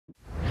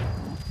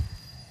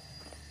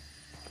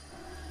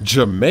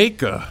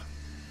Jamaica.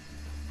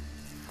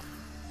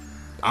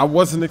 I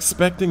wasn't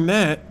expecting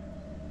that.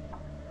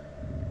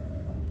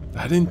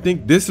 I didn't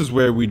think this is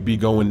where we'd be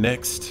going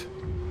next.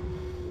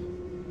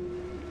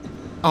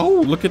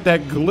 Oh, look at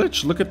that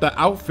glitch. Look at the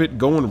outfit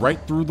going right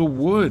through the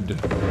wood.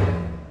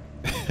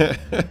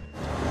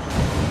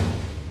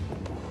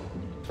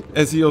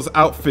 Ezio's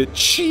outfit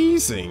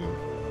cheesing.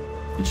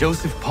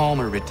 Joseph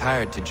Palmer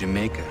retired to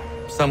Jamaica,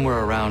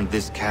 somewhere around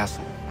this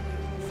castle.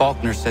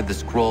 Faulkner said the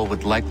scroll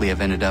would likely have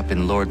ended up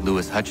in Lord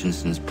Louis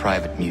Hutchinson's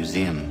private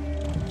museum.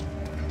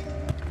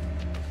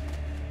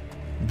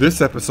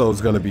 This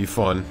episode's gonna be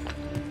fun.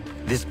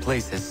 This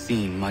place has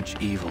seen much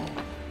evil.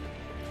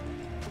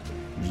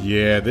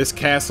 Yeah, this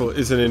castle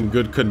isn't in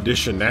good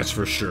condition, that's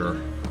for sure.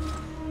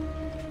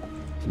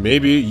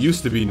 Maybe it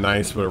used to be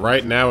nice, but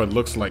right now it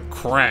looks like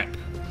crap.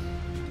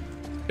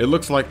 It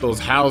looks like those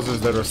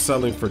houses that are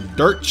selling for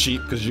dirt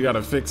cheap because you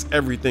gotta fix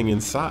everything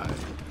inside.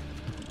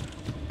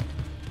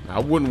 I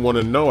wouldn't want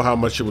to know how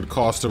much it would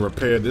cost to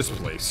repair this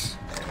place.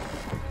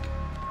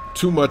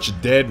 Too much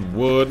dead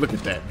wood. Look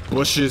at that.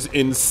 Bushes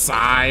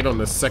inside on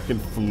the second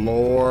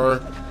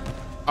floor.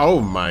 Oh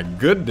my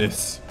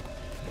goodness.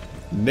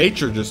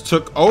 Nature just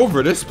took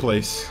over this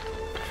place.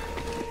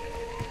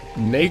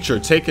 Nature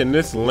taking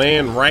this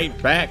land right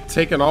back,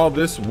 taking all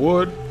this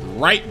wood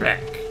right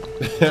back.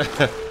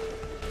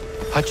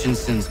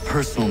 Hutchinson's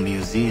personal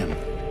museum.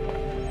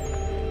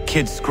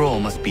 Kid's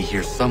scroll must be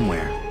here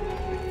somewhere.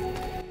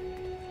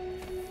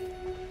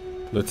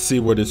 Let's see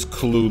where this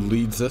clue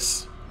leads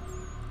us.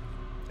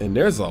 And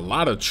there's a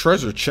lot of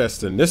treasure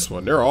chests in this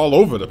one. They're all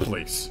over the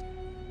place.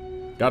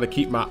 Gotta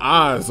keep my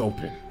eyes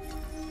open.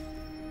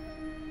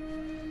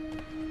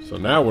 So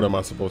now what am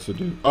I supposed to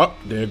do? Oh,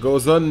 there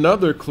goes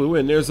another clue,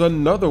 and there's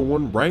another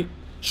one right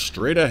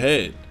straight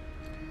ahead.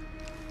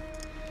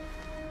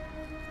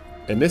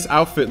 And this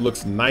outfit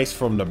looks nice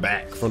from the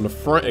back. From the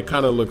front, it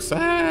kind of looks,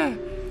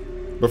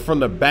 but from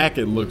the back,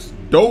 it looks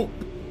dope.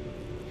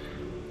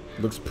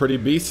 Looks pretty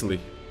beastly.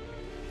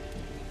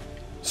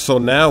 So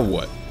now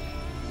what?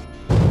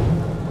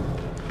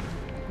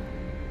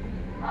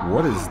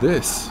 What is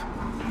this?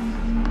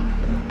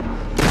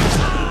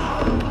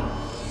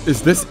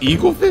 Is this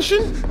eagle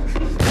vision?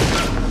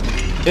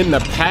 In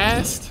the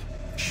past?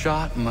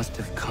 Shot must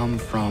have come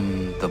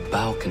from the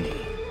balcony.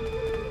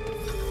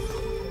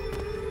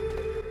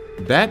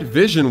 That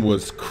vision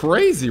was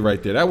crazy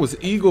right there. That was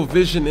eagle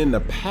vision in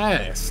the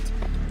past.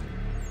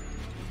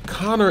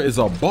 Connor is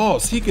a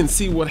boss. He can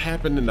see what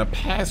happened in the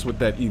past with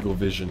that eagle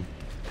vision.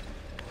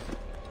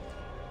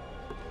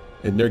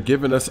 And they're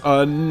giving us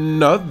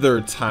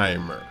another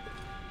timer.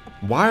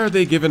 Why are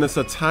they giving us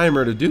a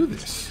timer to do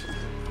this?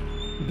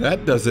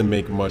 That doesn't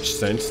make much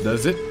sense,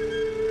 does it?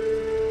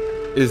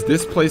 Is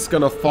this place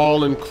gonna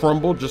fall and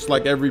crumble just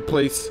like every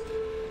place,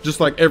 just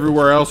like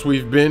everywhere else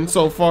we've been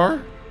so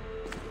far?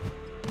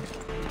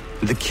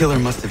 The killer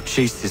must have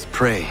chased his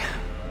prey,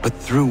 but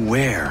through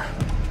where?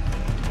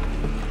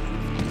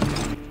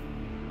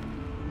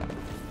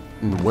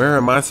 And where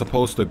am I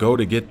supposed to go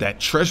to get that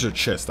treasure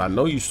chest? I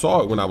know you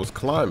saw it when I was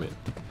climbing.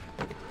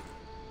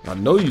 I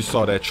know you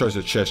saw that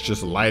treasure chest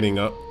just lighting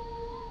up.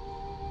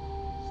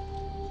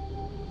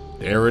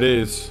 There it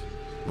is.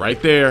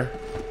 Right there.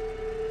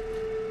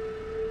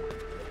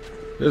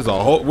 There's a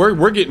whole...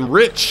 We're getting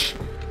rich.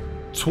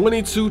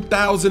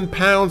 22,000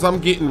 pounds. I'm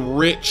getting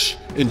rich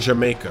in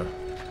Jamaica.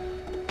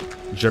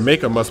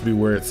 Jamaica must be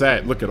where it's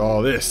at. Look at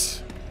all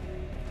this.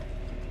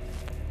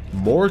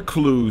 More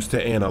clues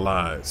to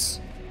analyze.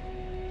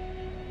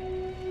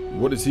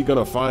 What is he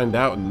gonna find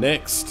out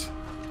next?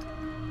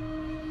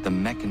 The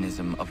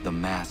mechanism of the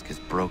mask is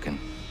broken.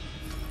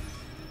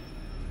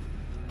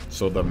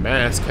 So the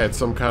mask had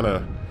some kind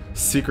of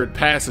secret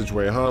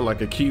passageway, huh?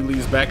 Like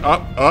Achilles back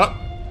up.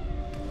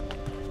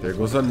 There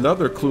goes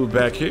another clue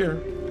back here.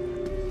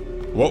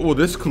 What will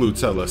this clue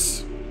tell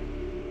us?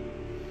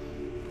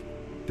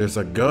 There's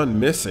a gun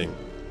missing.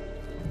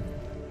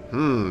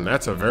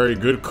 That's a very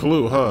good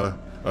clue, huh?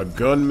 A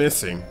gun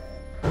missing.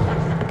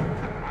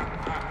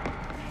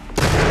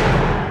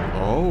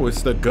 Oh,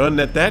 it's the gun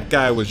that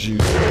guy was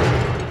using.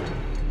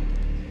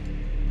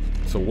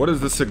 So what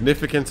is the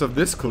significance of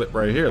this clip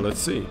right here? Let's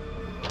see.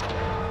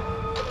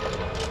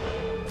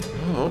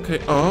 Oh,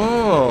 okay.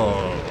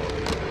 Oh.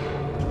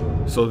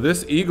 So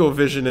this eagle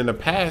vision in the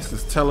past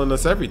is telling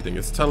us everything.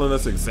 It's telling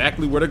us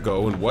exactly where to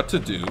go and what to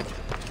do.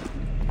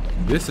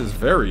 This is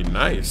very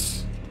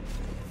nice.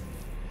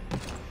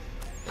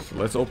 So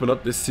let's open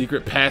up this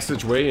secret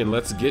passageway and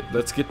let's get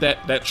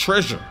that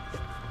treasure.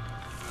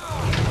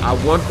 I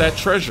want that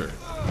treasure.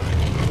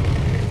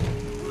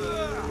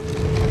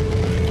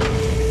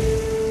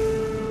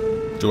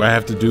 Do I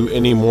have to do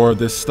any more of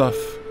this stuff?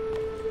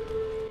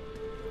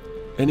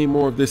 Any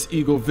more of this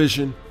eagle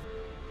vision?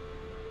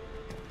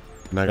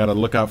 And I gotta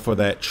look out for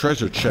that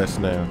treasure chest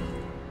now.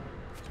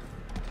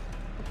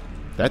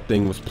 That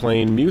thing was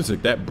playing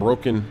music. That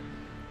broken...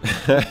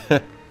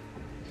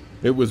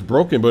 It was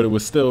broken, but it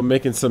was still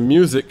making some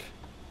music.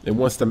 It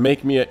wants to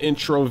make me an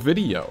intro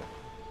video.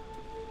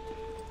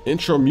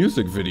 Intro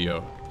music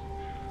video.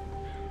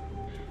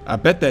 I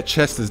bet that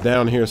chest is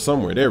down here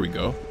somewhere. There we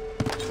go.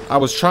 I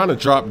was trying to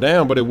drop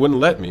down, but it wouldn't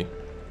let me.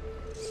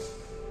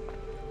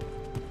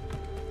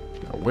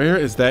 Now, where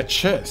is that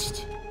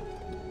chest?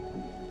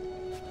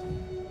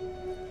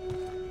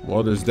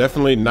 Well, there's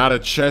definitely not a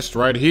chest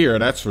right here,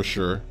 that's for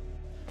sure.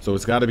 So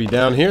it's got to be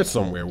down here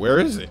somewhere. Where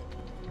is it?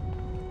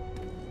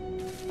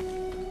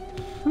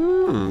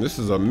 This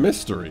is a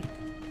mystery.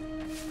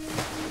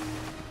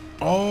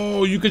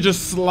 Oh, you could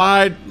just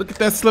slide. Look at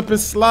that slip and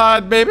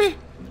slide, baby.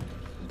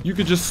 You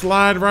could just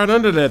slide right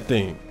under that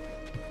thing.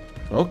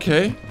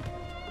 Okay.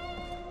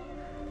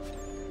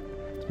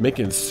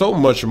 Making so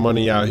much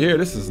money out here.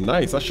 This is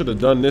nice. I should have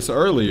done this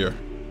earlier.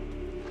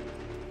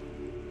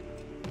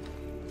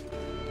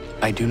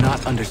 I do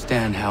not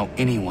understand how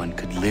anyone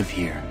could live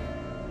here.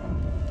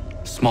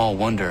 Small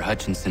wonder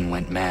Hutchinson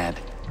went mad.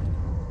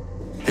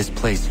 This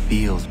place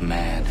feels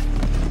mad.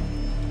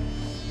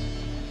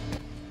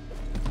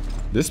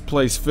 This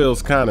place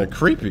feels kind of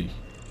creepy.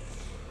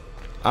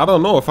 I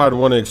don't know if I'd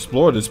want to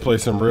explore this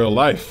place in real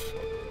life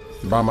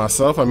by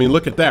myself. I mean,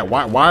 look at that.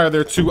 Why are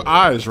there two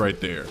eyes right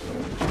there?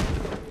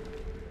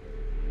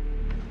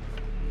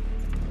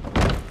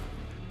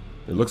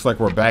 It looks like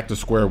we're back to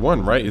square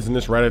one, right? Isn't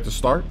this right at the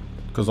start?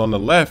 Because on the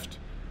left,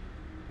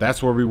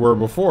 that's where we were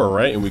before,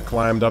 right? And we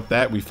climbed up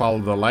that. We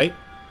followed the light.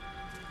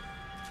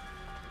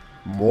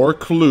 More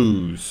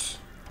clues.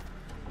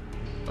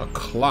 A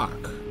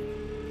clock.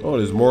 Oh,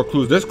 there's more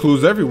clues. There's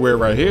clues everywhere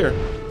right here.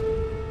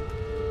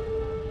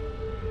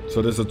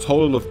 So there's a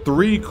total of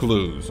 3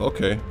 clues.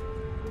 Okay.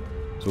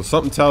 So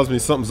something tells me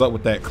something's up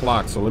with that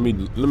clock. So let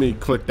me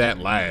click that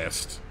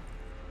last.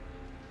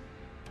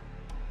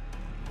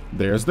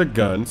 There's the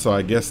gun. So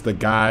I guess the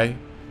guy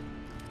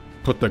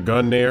put the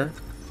gun there.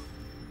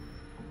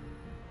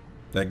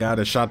 That guy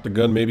that shot the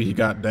gun, maybe he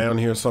got down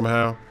here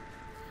somehow.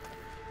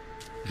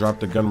 Dropped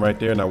the gun right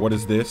there. Now what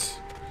is this?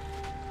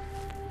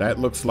 That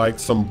looks like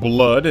some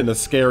blood in a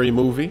scary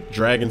movie,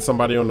 dragging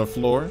somebody on the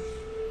floor.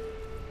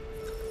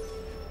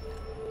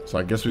 So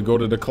I guess we go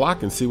to the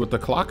clock and see what the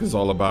clock is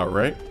all about,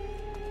 right?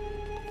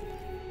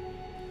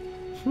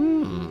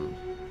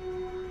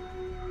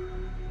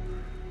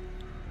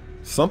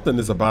 Something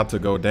is about to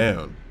go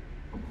down.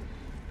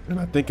 And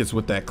I think it's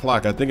with that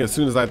clock. I think as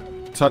soon as I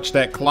touch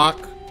that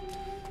clock,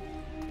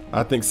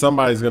 I think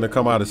somebody's gonna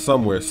come out of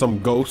somewhere. Some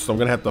ghost. I'm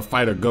gonna have to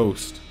fight a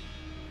ghost.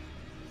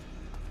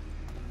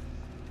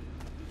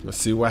 Let's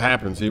see what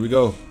happens. Here we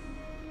go.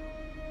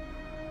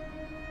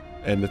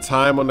 And the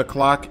time on the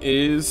clock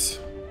is...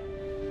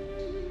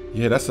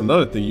 Yeah, that's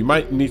another thing. You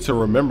might need to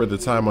remember the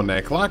time on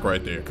that clock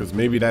right there, because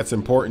maybe that's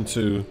important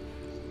to...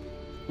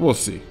 We'll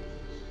see.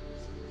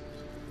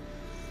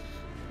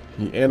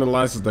 He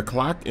analyzes the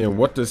clock, and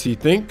what does he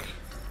think?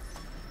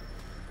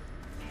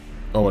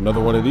 Oh, another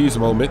one of these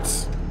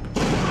moments.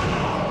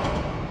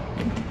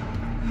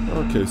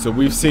 Okay, so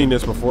we've seen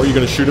this before. You're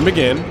gonna shoot him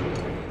again.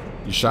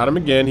 You shot him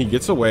again. He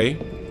gets away.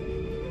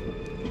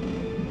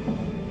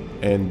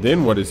 And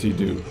then what does he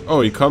do?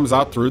 Oh, he comes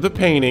out through the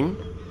painting.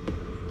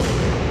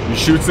 He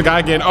shoots the guy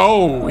again.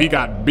 Oh, he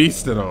got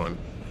beasted on.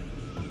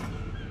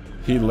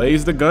 He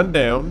lays the gun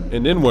down.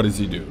 And then what does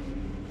he do?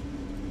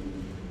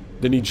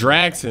 Then he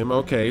drags him.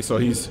 Okay, so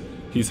he's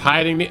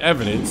hiding the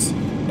evidence.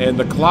 And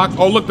the clock.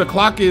 Oh, look, the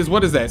clock is,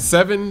 what is that?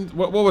 7?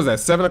 What was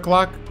that? 7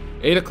 o'clock?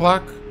 8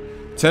 o'clock?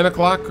 10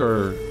 o'clock?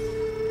 Or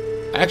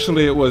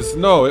actually it was,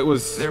 no, it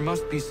was. There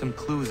must be some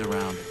clues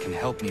around that can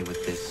help me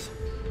with this.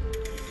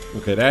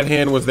 Okay, that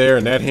hand was there,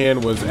 and that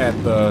hand was at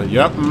the...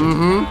 Yep,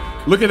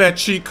 Look at that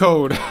cheat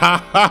code.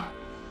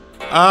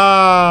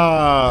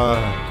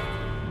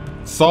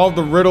 Solve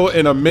the riddle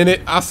in a minute.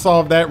 I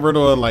solved that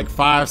riddle in like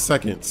 5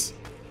 seconds.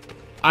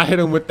 I hit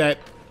him with that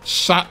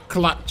shot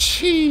clock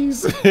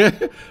cheese.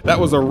 That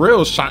was a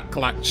real shot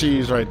clock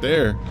cheese right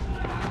there.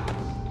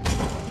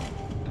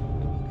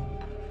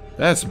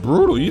 That's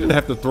brutal. You didn't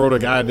have to throw the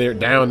guy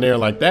down there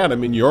like that. I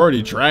mean, you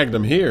already dragged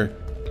him here.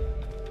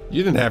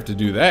 You didn't have to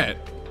do that.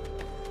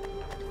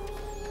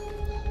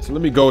 So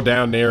let me go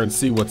down there and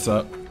see what's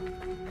up.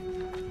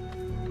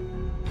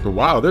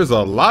 Wow, there's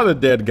a lot of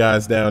dead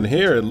guys down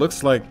here. It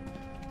looks like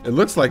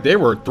they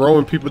were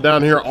throwing people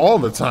down here all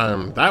the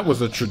time. That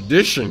was a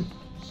tradition.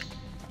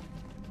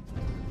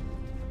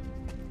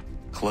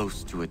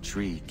 Close to a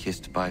tree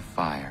kissed by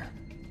fire.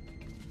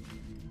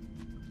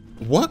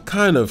 What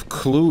kind of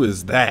clue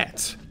is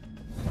that?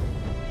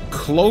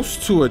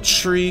 Close to a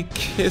tree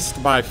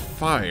kissed by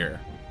fire.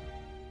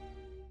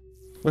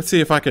 Let's see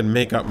if I can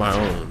make up my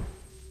own.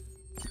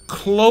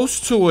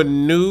 Close to a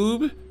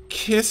noob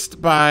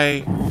kissed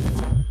by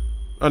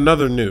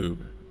another noob.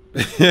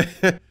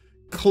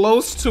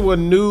 Close to a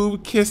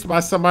noob kissed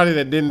by somebody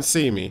that didn't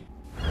see me.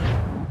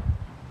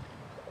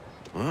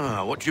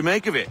 What do you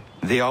make of it?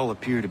 They all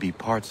appear to be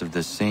parts of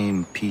the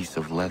same piece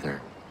of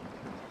leather.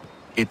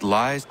 It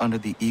lies under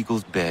the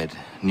eagle's bed,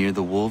 near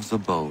the wolf's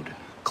abode,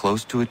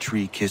 close to a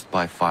tree kissed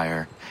by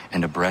fire,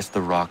 and abreast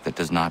the rock that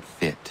does not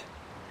fit,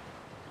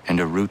 and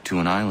a route to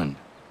an island.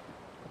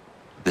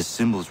 The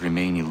symbols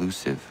remain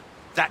elusive.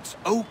 That's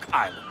Oak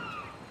Island.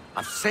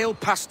 I've sailed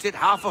past it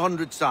half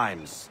 100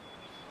 times.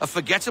 A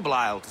forgettable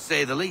isle, to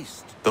say the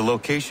least. The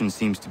location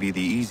seems to be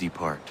the easy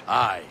part.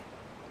 Aye.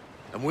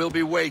 And we'll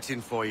be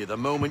waiting for you the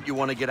moment you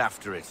want to get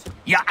after it.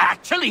 You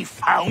actually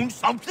found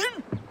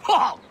something?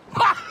 Oh.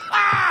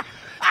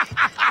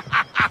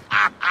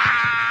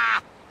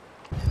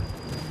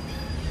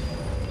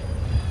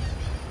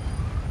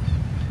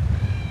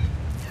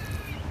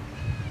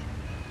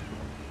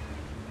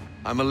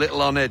 I'm a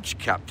little on edge,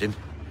 Captain.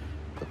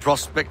 The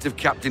prospect of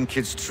Captain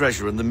Kidd's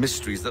treasure and the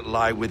mysteries that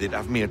lie with it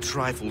have me a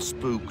trifle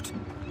spooked.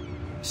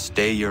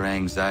 Stay your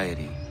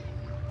anxiety.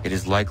 It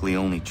is likely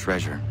only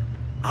treasure.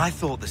 I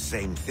thought the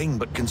same thing,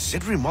 but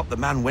considering what the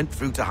man went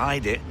through to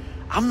hide it,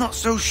 I'm not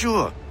so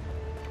sure.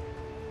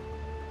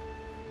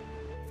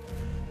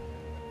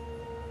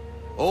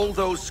 All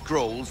those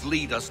scrolls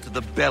lead us to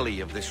the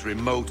belly of this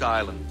remote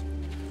island.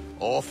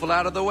 Awful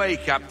out of the way,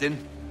 Captain.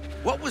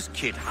 What was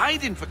Kidd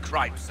hiding, for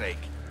cripe's sake?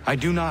 I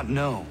do not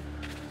know.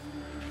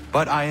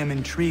 But I am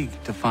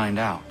intrigued to find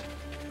out.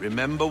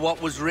 Remember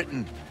what was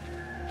written.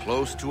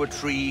 Close to a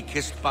tree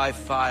kissed by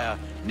fire,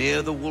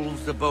 near the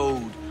wolf's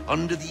abode,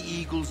 under the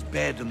eagle's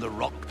bed and the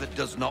rock that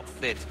does not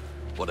fit.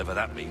 Whatever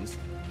that means.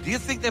 Do you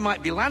think there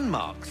might be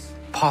landmarks?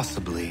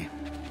 Possibly.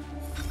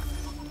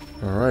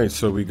 Alright,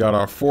 so we got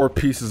our 4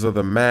 pieces of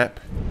the map.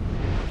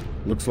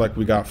 Looks like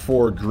we got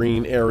 4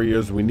 green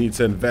areas we need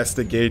to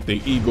investigate.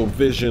 The eagle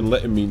vision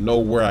letting me know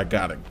where I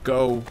gotta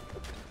go.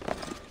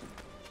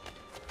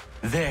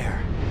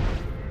 There.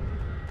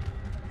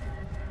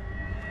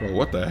 Well,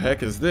 what the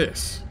heck is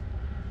this?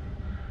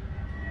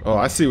 Oh,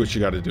 I see what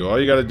you gotta do. All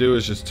you gotta do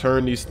is just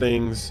turn these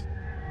things.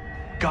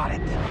 Got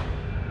it.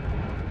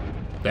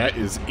 That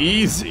is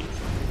easy.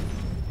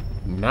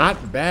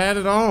 Not bad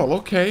at all.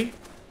 Okay.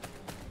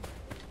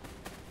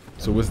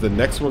 So is the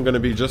next one gonna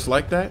be just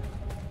like that?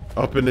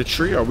 Up in the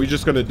tree? Are we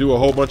just gonna do a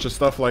whole bunch of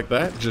stuff like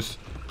that? Just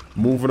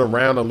moving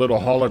around a little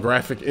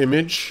holographic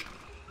image?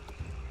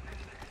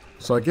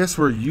 So I guess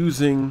we're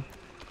using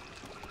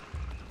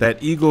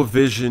that eagle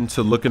vision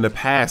to look in the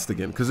past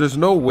again, because there's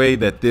no way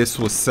that this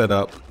was set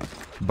up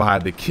by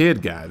the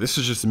Kidd guy. This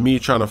is just me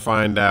trying to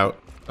find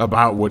out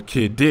about what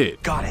Kidd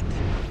did. Got it.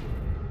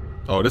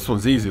 Oh, this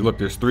one's easy. Look,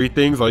 there's 3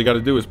 things. All you got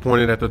to do is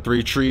point it at the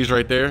 3 trees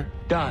right there.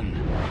 Done.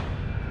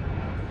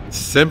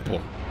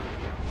 Simple.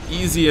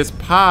 Easy as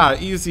pie,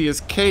 easy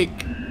as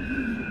cake.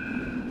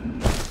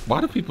 Why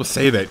do people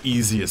say that?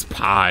 Easy as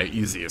pie,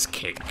 easy as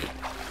cake.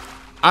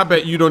 I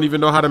bet you don't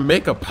even know how to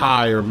make a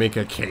pie or make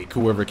a cake,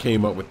 whoever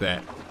came up with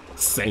that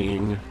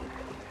saying.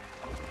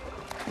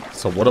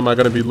 So what am I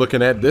going to be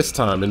looking at this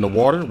time? In the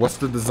water? What's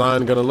the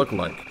design going to look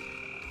like?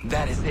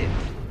 That is it.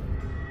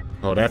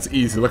 Oh, that's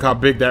easy. Look how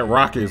big that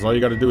rock is. All you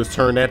got to do is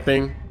turn that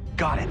thing.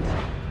 Got it.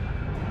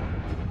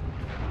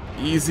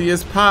 Easy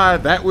as pie.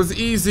 That was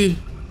easy.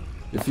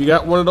 If you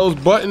got one of those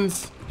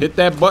buttons, hit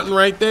that button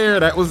right there.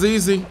 That was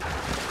easy.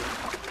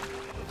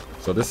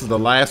 So this is the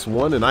last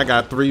one, and I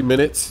got 3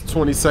 minutes,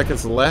 20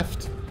 seconds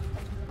left.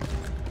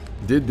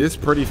 Did this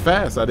pretty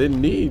fast. I didn't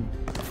need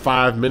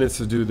 5 minutes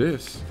to do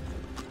this.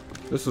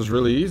 This was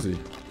really easy.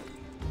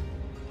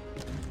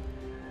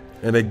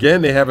 And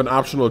again, they have an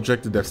optional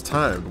objective that's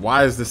timed.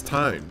 Why is this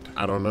timed?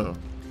 I don't know.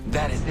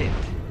 That is it.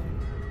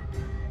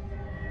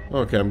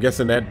 Okay, I'm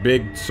guessing that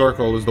big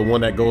circle is the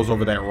one that goes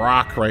over that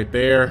rock right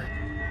there.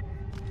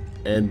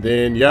 And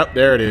then, yep,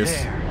 there it is.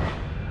 There.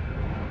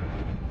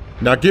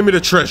 Now give me the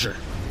treasure.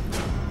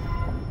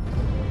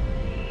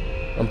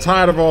 I'm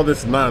tired of all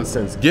this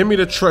nonsense. Give me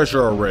the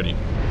treasure already.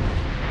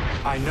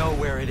 I know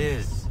where it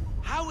is.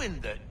 How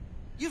in the...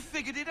 You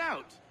figured it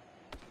out.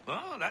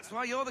 Oh, that's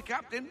why you're the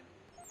captain.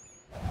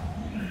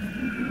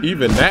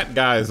 Even that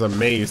guy is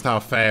amazed how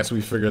fast we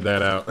figured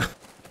that out.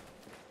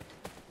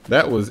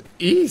 That was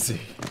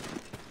easy.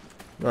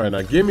 All right,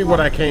 now give me what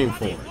I came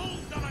for.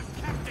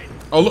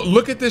 Oh,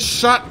 look at this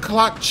shot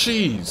clock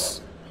cheese.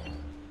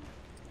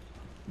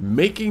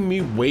 Making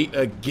me wait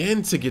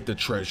again to get the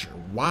treasure.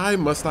 Why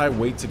must I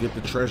wait to get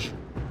the treasure?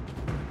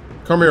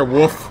 Come here,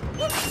 wolf.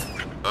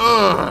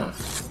 Ugh.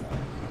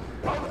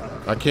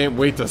 I can't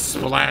wait to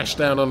splash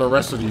down on the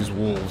rest of these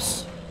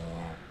wolves.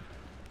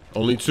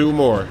 Only 2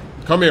 more.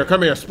 Come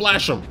here,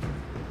 splash them.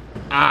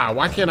 Ah,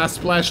 why can't I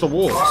splash the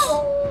wolves?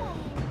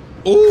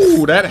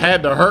 Ooh, that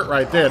had to hurt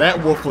right there.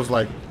 That wolf was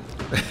like,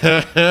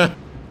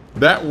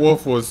 that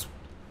wolf was,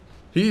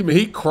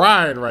 he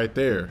cried right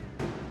there.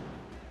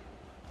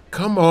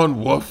 Come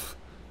on, wolf.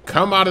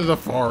 Come out of the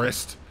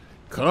forest.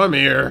 Come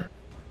here.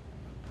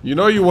 You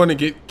know you want to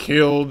get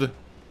killed.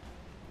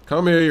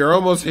 Come here, you're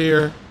almost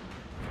here.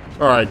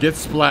 All right, get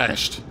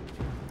splashed.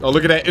 Oh,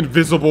 look at that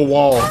invisible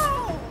wall.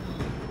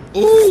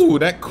 Ooh,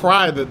 that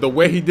cry, the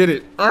way he did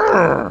it.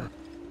 Urgh.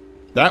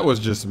 That was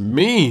just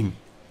mean.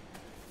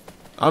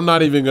 I'm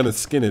not even gonna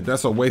skin it.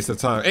 That's a waste of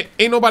time.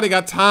 Ain't nobody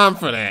got time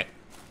for that.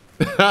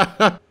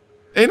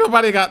 Ain't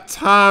nobody got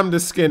time to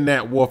skin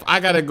that wolf. I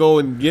gotta go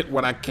and get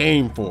what I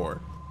came for.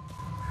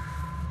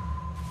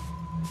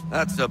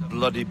 That's a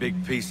bloody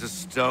big piece of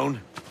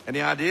stone.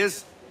 Any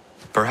ideas?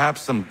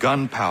 Perhaps some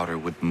gunpowder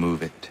would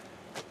move it.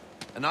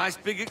 A nice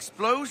big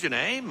explosion,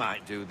 eh?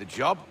 Might do the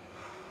job.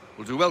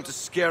 We'll do well to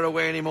scare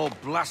away any more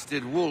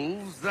blasted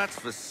wolves, that's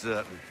for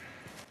certain.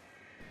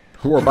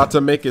 We're about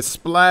to make it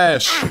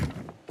splash.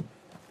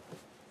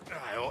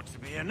 That ought to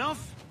be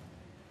enough.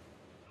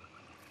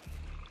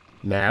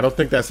 Nah, I don't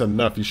think that's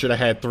enough. You should have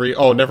had 3.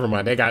 Oh, never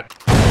mind. They got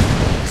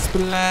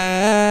splash.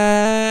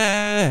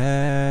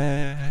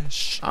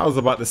 I was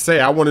about to say,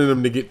 I wanted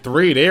them to get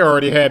 3. They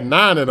already had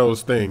 9 of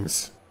those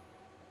things.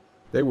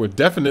 They were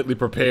definitely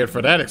prepared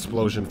for that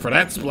explosion, for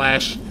that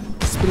splash.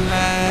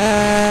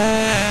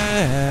 Splash.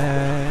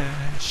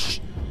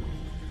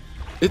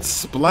 It's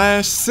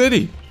Splash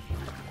City.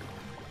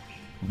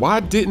 Why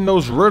didn't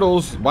those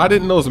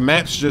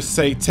maps just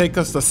say, take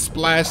us to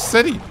Splash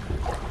City?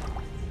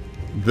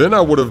 Then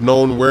I would have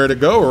known where to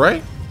go,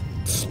 right?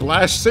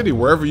 Splash City,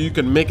 wherever you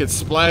can make it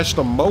splash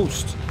the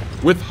most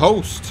with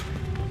host.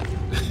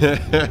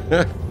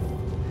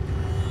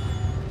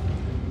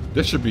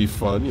 This should be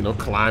fun, you know,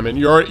 climbing.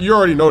 You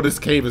already know this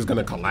cave is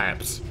gonna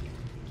collapse.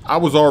 I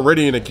was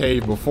already in a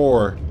cave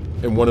before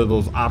in one of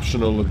those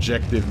optional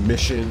objective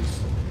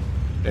missions,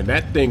 and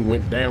that thing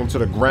went down to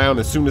the ground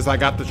as soon as I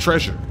got the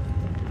treasure.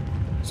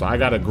 So I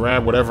gotta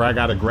grab whatever I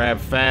gotta grab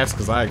fast,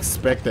 because I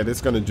expect that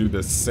it's gonna do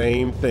the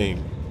same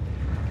thing.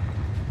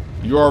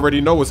 You already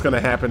know what's gonna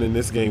happen in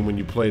this game when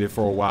you played it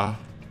for a while.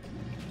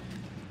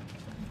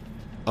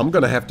 I'm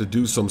gonna have to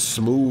do some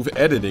smooth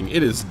editing.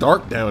 It is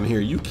dark down here.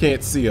 You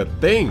can't see a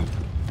thing.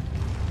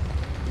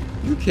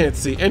 You can't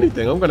see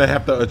anything. I'm gonna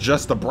have to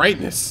adjust the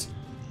brightness,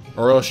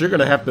 or else you're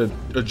gonna have to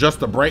adjust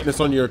the brightness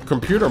on your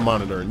computer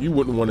monitor, and you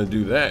wouldn't want to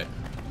do that.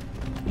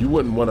 You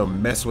wouldn't want to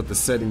mess with the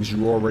settings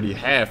you already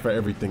have for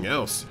everything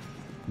else,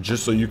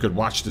 just so you could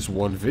watch this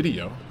one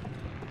video.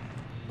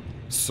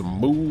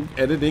 Smooth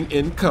editing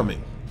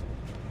incoming.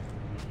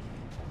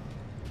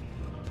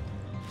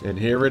 And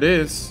here it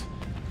is.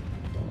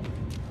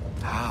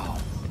 How?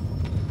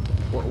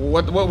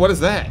 What is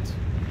that?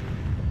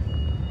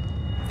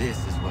 This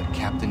is what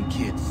Captain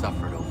Kidd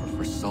suffered over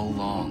for so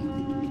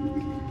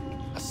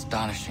long.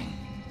 Astonishing.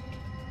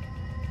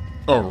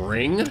 A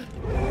ring?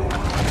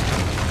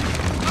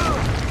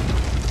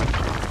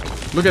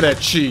 Look at that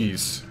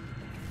cheese.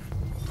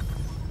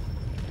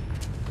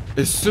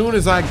 As soon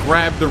as I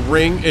grabbed the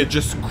ring, it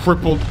just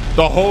crippled.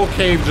 The whole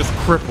cave just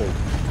crippled.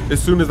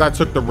 As soon as I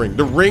took the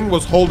ring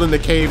was holding the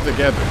cave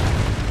together.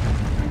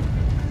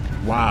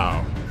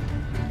 Wow.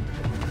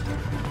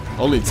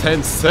 Only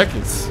 10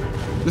 seconds.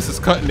 This is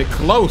cutting it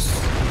close.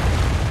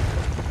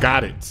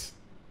 Got it.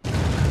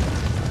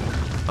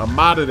 I'm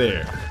out of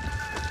there.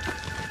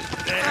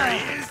 There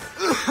he is.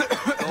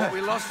 Thought we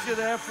lost you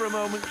there for a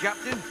moment,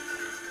 Captain.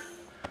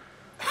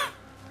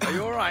 Are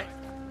you all right?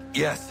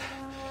 Yes.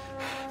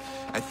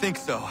 I think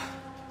so.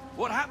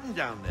 What happened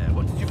down there?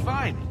 What did you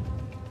find?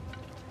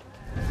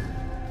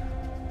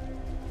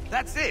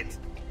 That's it?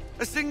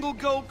 A single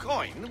gold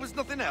coin? There was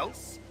nothing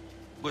else?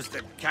 Was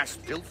the cash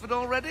pilfered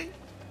already?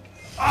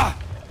 Ah!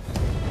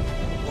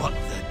 What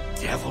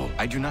the devil?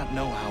 I do not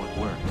know how it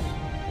works,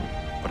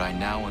 but I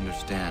now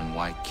understand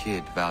why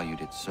Kidd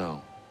valued it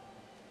so.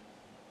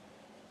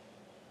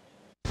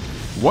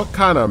 What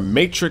kind of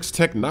Matrix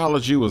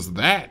technology was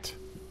that?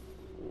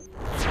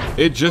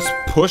 It just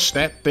pushed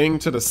that thing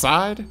to the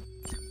side?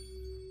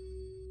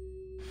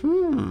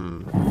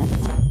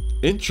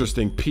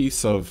 Interesting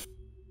piece of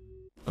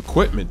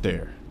equipment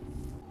there.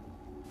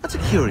 That's a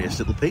curious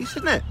little piece,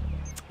 isn't it?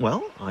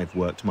 Well, I've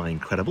worked my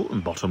incredible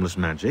and bottomless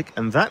magic,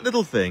 and that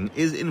little thing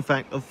is in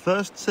fact of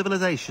first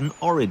civilization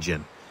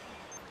origin.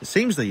 It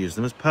seems they use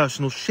them as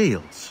personal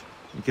shields.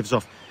 It gives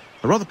off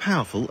a rather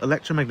powerful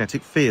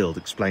electromagnetic field,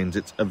 explains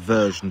its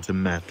aversion to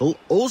metal,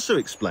 also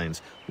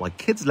explains why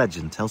Kidd's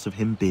legend tells of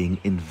him being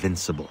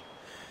invincible.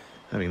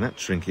 Having that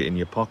trinket in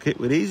your pocket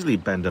would easily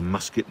bend a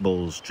musket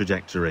ball's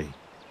trajectory.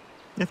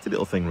 Nifty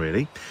little thing,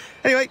 really.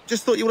 Anyway,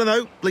 just thought you want to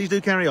know. Please do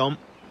carry on.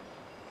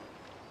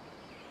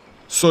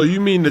 So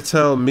you mean to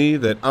tell me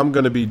that I'm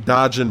gonna be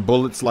dodging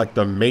bullets like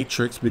the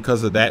Matrix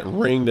because of that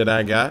ring that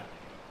I got?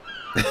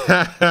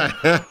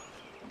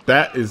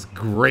 That is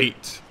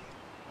great.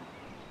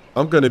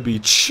 I'm gonna be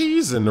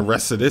cheesing the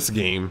rest of this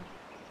game.